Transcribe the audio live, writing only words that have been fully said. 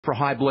for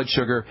high blood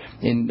sugar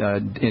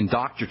in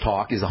doctor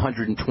talk is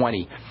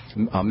 120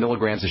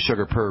 milligrams of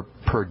sugar per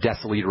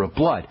deciliter of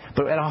blood.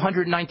 But at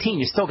 119,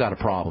 you still got a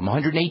problem.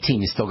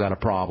 118, you still got a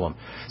problem.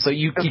 So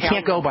you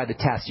can't go by the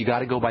test. You got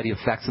to go by the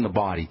effects in the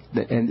body.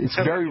 And it's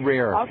very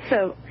rare.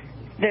 Also,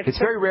 it's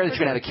very rare that you're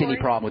going to have a kidney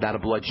problem without a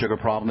blood sugar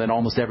problem, and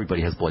almost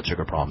everybody has blood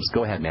sugar problems.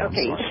 Go ahead, ma'am.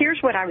 Okay, here's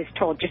what I was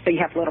told, just so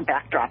you have a little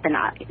backdrop, and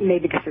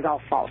maybe this is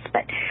all false,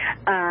 but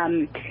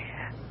I'm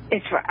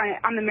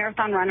a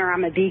marathon runner.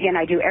 I'm a vegan.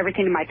 I do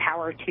everything in my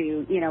power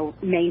to,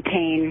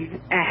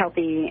 maintain a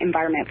healthy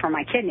environment for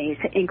my kidneys,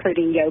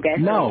 including yoga.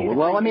 No,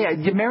 well, I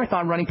mean,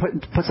 marathon running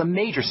puts a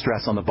major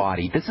stress on the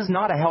body. This is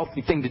not a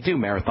healthy thing to do,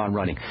 marathon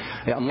running,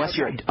 unless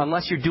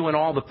you're doing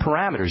all the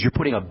parameters. You're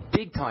putting a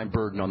big time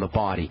burden on the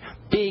body,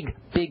 big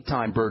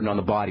time burden on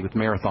the body with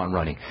marathon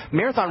running.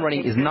 Marathon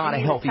running is not a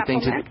healthy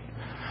thing to do.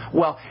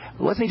 Well,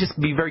 let me just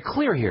be very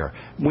clear here.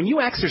 When you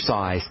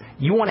exercise,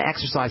 you want to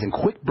exercise in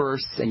quick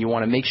bursts, and you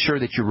want to make sure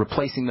that you're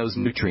replacing those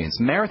nutrients.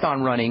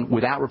 Marathon running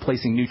without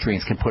replacing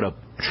nutrients can put a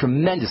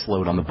tremendous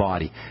load on the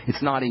body.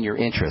 It's not in your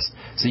interest.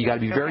 So you got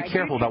to be very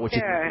careful about what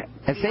you...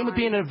 And same with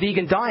being on a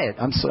vegan diet.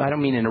 I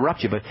don't mean to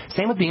interrupt you, but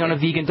same with being on a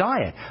vegan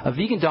diet. A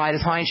vegan diet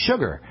is high in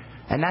sugar,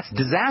 and that's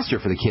disaster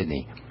for the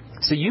kidney.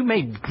 So you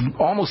may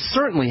almost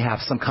certainly have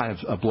some kind of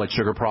a blood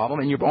sugar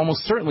problem, and you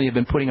almost certainly have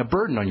been putting a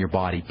burden on your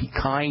body. Be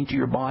kind to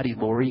your body,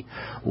 Lori.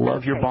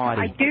 Love your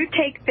body. I do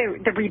take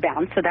the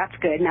Rebound, so that's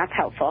good, and that's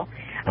helpful.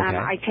 Okay.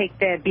 I take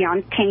the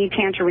Beyond Tangy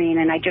Tangerine,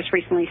 and I just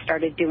recently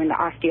started doing the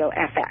Osteo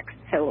FX.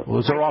 So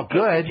those are all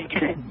good.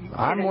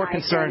 I'm more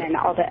concerned. And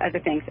all the other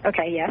things.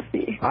 Okay, yes.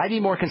 I'd be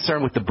more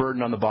concerned with the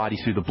burden on the body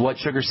through the blood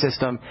sugar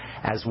system,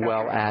 as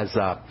well as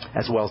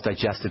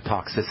digestive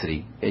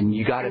toxicity. And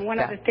you got to. And one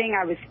other thing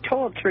I was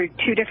told through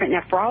two different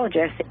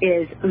nephrologists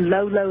is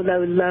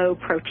low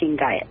protein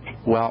diet.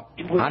 Well,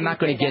 I'm not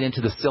going to get into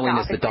the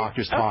silliness that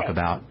doctors talk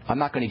about. I'm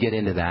not going to get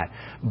into that.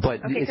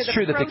 But it's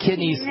true that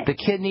the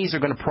kidneys are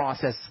going to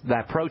process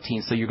that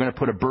protein, so you're going to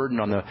put a burden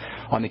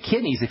on the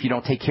kidneys if you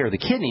don't take care of the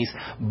kidneys.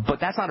 But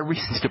that's not a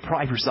reason to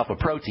deprive yourself of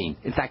protein.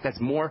 In fact, that's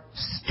more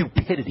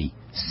stupidity.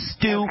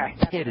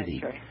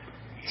 Stupidity.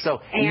 So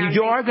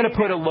you are going to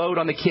put a load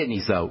on the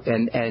kidneys, though,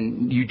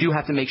 and you do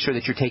have to make sure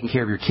that you're taking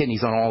care of your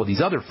kidneys on all of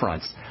these other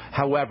fronts.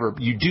 However,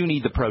 you do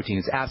need the protein.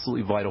 It's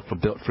absolutely vital for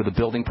the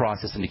building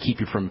process and to keep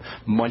you from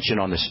munching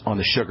on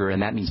the sugar,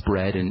 and that means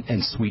bread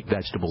and sweet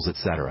vegetables,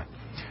 etc.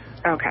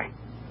 Okay.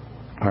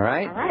 All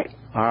right?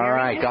 All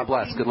right. God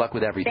bless. Good luck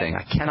with everything.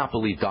 I cannot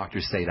believe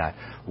doctors say that.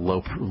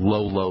 Low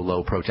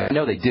protein. I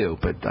know they do,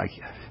 but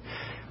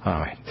all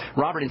right.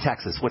 Robert in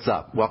Texas, what's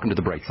up? Welcome to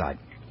the Brightside.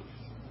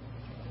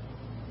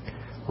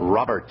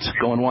 Robert,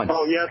 going once.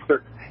 Oh, yes,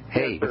 sir.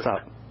 Hey, what's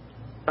up?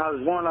 I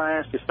was wanting to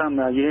ask you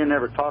something. You didn't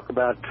ever talk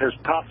about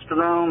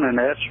testosterone and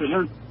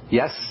estrogen.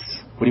 Yes.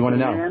 What do you want to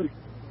know?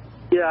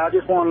 Yeah, I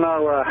just want to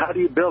know, how do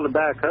you build it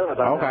back up?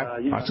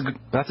 Okay.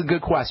 That's a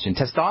good question.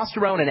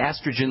 Testosterone and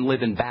estrogen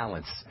live in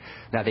balance.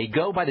 Now, they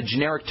go by the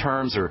generic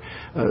terms or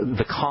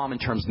the common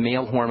terms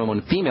male hormone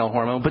and female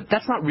hormone, but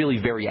that's not really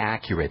very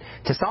accurate.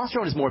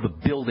 Testosterone is more of a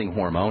building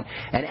hormone,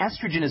 and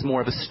estrogen is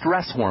more of a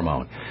stress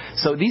hormone.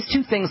 So these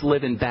two things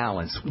live in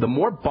balance. The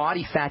more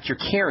body fat you're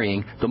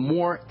carrying, the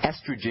more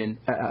estrogen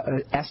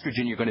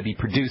you're going to be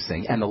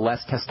producing, and the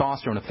less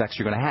testosterone effects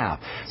you're going to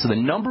have. So the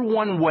number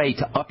one way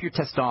to up your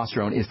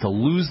testosterone is to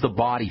lose the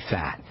body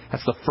fat.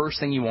 That's the first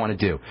thing you want to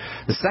do.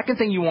 The second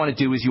thing you want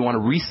to do is you want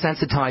to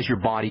resensitize your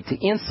body to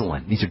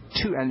insulin. These are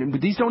two, and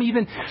these don't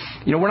even,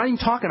 we're not even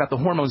talking about the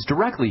hormones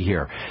directly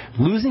here.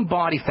 Losing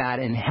body fat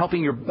and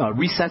helping your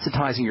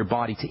resensitizing your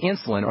body to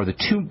insulin are the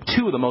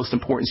two of the most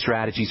important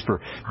strategies for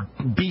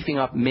beefing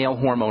up male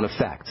hormone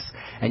effects.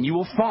 And you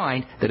will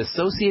find that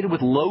associated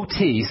with low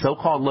T,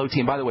 so-called low T,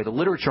 and by the way, the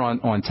literature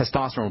on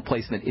testosterone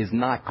replacement is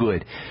not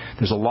good.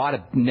 There's a lot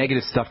of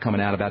negative stuff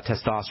coming out about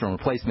testosterone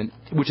replacement,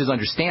 which is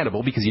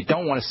understandable because you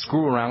don't want to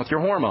screw around with your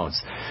hormones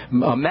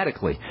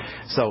medically.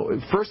 So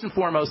first and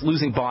foremost,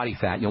 losing body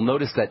fat. You'll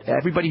notice that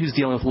everybody who's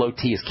dealing with low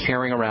T is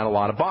carrying around a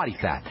lot of body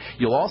fat.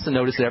 You'll also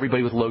notice that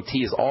everybody with low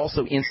T is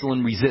also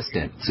insulin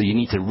resistant. So you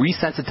need to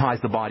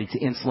resensitize the body to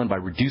insulin by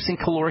reducing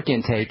caloric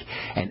intake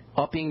and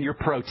upping your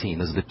protein.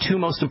 Those are the two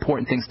most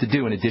important things to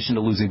do in addition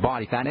to losing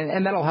body fat,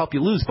 and that'll help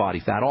you lose body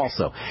fat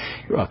also.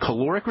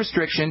 Caloric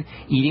restriction,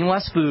 eating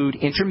less food,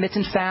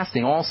 intermittent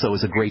fasting also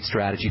is a great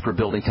strategy for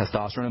building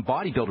testosterone. And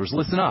bodybuilders,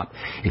 listen up.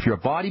 If you're a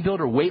bodybuilder,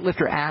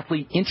 weightlifter,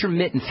 athlete,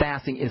 intermittent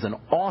fasting is an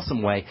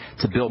awesome way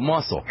to build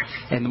muscle.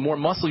 And the more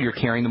muscle you're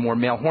carrying, the more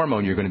male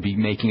hormone you're going to be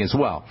making as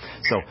well.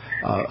 So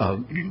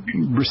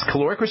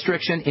caloric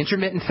restriction,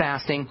 intermittent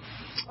fasting,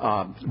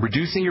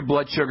 reducing your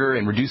blood sugar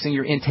and reducing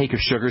your intake of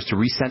sugars to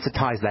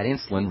resensitize that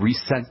insulin,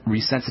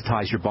 resensitize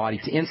sensitize your body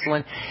to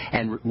insulin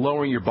and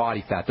lowering your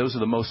body fat. Those are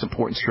the most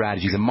important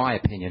strategies, in my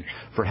opinion,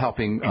 for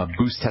helping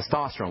boost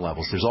testosterone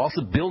levels. There's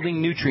also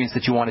building nutrients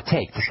that you want to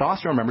take.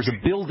 Testosterone, remember, is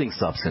a building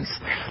substance.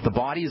 The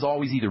body is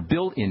always either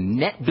built in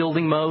net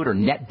building mode or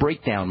net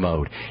breakdown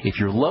mode. If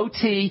you're low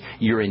T,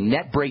 you're in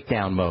net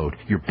breakdown mode.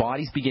 Your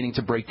body's beginning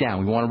to break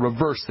down. We want to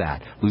reverse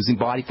that. Losing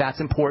body fat's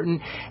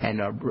important,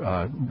 and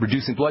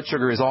reducing blood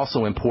sugar is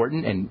also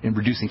important, and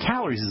reducing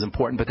calories is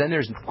important, but then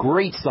there's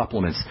great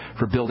supplements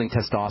for building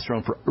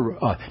testosterone, for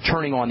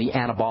turning on the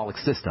anabolic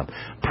system.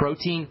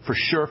 Protein, for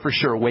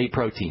sure, whey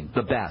protein,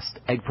 the best.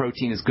 Egg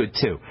protein is good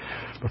too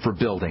for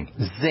building.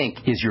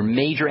 Zinc is your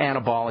major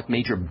anabolic,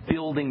 major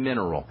building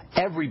mineral.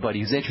 Everybody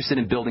who's interested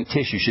in building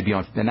tissue should be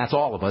on, and that's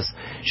all of us,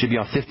 should be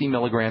on 50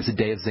 milligrams a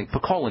day of zinc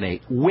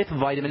picolinate with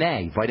vitamin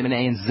A. Vitamin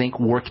A and zinc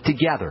work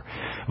together.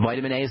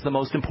 Vitamin A is the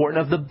most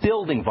important of the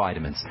building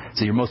vitamins.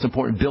 So your most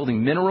important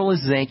building mineral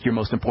is zinc. Your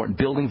most important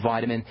building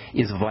vitamin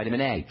is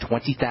vitamin A.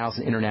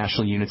 20,000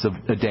 international units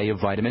a day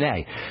of vitamin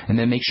A. And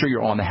then make sure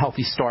you're on the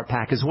Healthy Start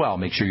Pack as well.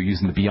 Make sure you're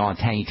using the Beyond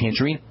Tangy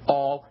Tangerine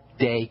all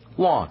day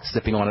long,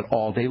 sipping on it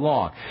all day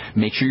long.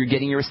 Make sure you're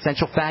getting your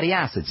essential fatty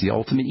acids, the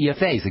ultimate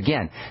EFAs.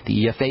 Again,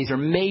 the EFAs are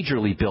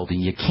majorly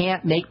building. You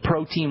can't make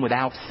protein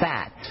without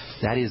fat.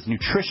 That is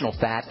nutritional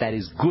fat. That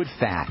is good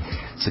fat.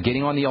 So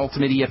getting on the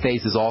ultimate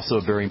EFAs is also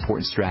a very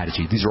important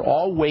strategy. These are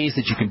all ways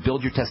that you can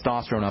build your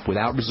testosterone up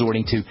without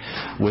resorting to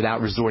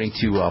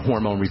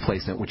hormone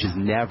replacement, which is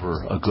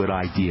never a good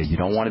idea. You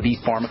don't want to be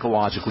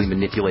pharmacologically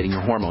manipulating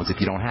your hormones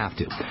if you don't have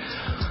to.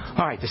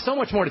 All right, there's so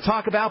much more to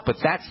talk about, but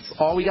that's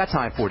all we got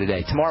time for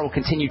today. Tomorrow we'll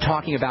continue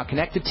talking about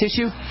connective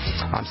tissue.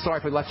 I'm sorry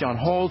if we left you on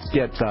hold.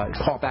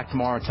 Call back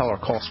tomorrow and tell our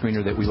call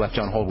screener that we left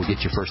you on hold. We'll get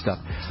you first up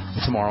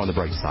tomorrow on the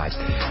Brightside.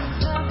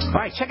 All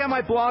right, check out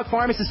my blog,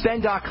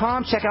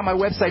 pharmacistben.com. Check out my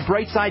website,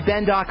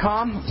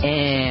 brightsideben.com.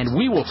 And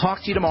we will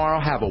talk to you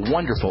tomorrow. Have a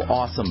wonderful,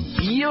 awesome,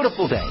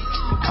 beautiful day.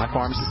 I'm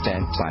Pharmacist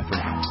Ben. Bye for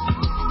now.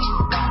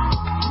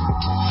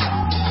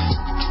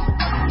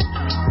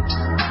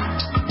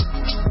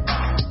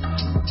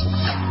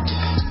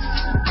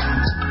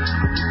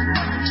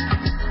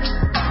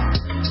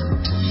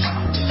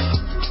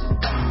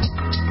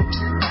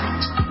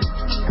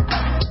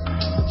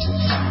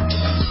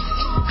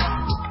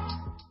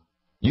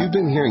 You've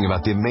been hearing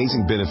about the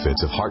amazing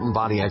benefits of Heart and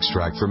Body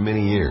Extract for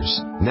many years.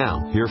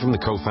 Now, hear from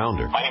the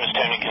co-founder. My name is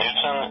Tony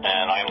Knudsen,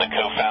 and I am the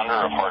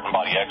co-founder of Heart and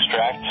Body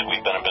Extract. We've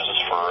been in business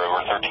for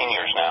over 13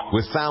 years now.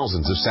 With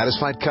thousands of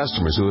satisfied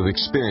customers who have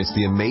experienced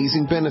the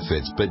amazing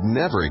benefits but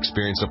never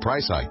experienced a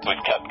price hike.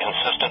 We've kept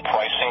consistent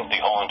pricing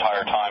the whole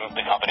entire time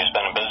the company's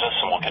been in business,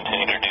 and will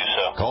continue to do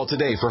so. Call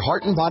today for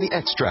Heart and Body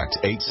Extract,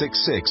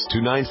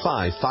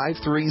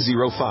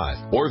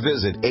 866-295-5305, or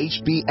visit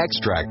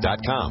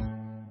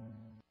hbextract.com.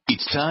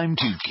 It's time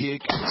to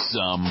kick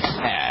some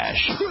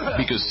ash,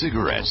 because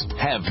cigarettes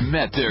have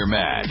met their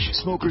match.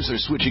 Smokers are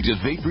switching to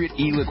Vaporite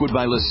e-liquid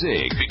by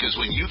LeSig, because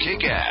when you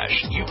kick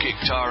ash, you kick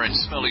tar and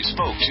smelly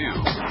smoke too.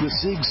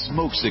 LeSig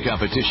smokes the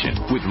competition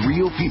with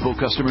real people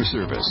customer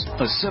service,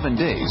 a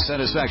 7-day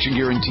satisfaction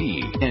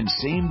guarantee, and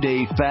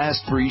same-day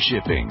fast free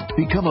shipping.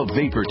 Become a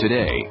vapor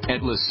today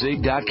at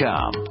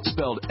LeSig.com,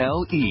 spelled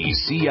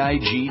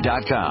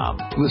LECIG.com.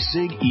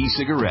 LeSig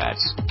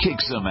e-cigarettes.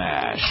 Kick some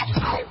ash.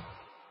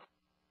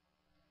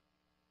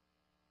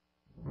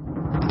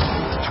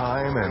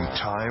 Time and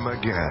time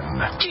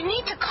again. You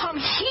need to come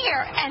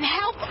here and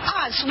help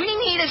us. We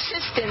need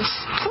assistance,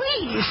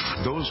 please.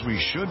 Those we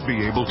should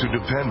be able to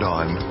depend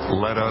on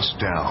let us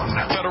down.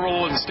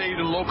 Federal and state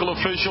and local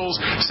officials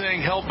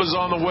saying help is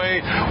on the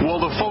way. Well,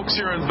 the folks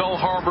here in Belle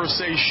Harbor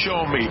say,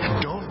 show me.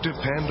 Don't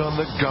depend on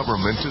the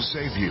government to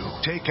save you.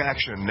 Take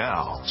action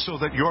now so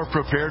that you're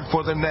prepared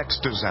for the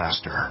next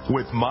disaster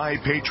with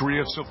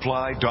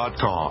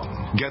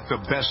MyPatriotSupply.com. Get the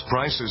best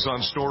prices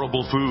on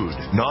storable food,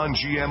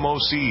 non-GMO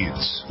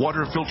seeds,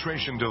 water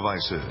filtration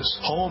devices,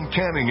 home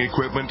canning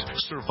equipment,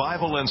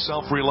 survival and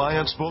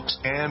self-reliance books,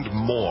 and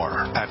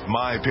more at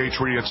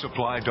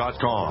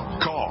MyPatriotSupply.com.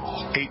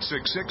 Call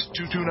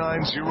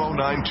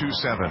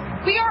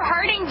 866-229-0927. We are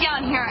hurting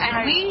down here,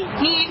 and we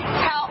need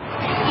help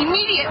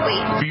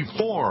immediately.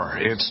 Before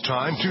it's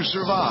time to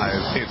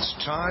survive, it's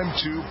time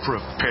to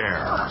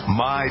prepare.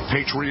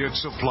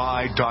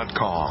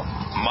 MyPatriotSupply.com.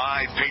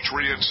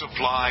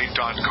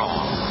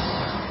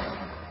 MyPatriotSupply.com.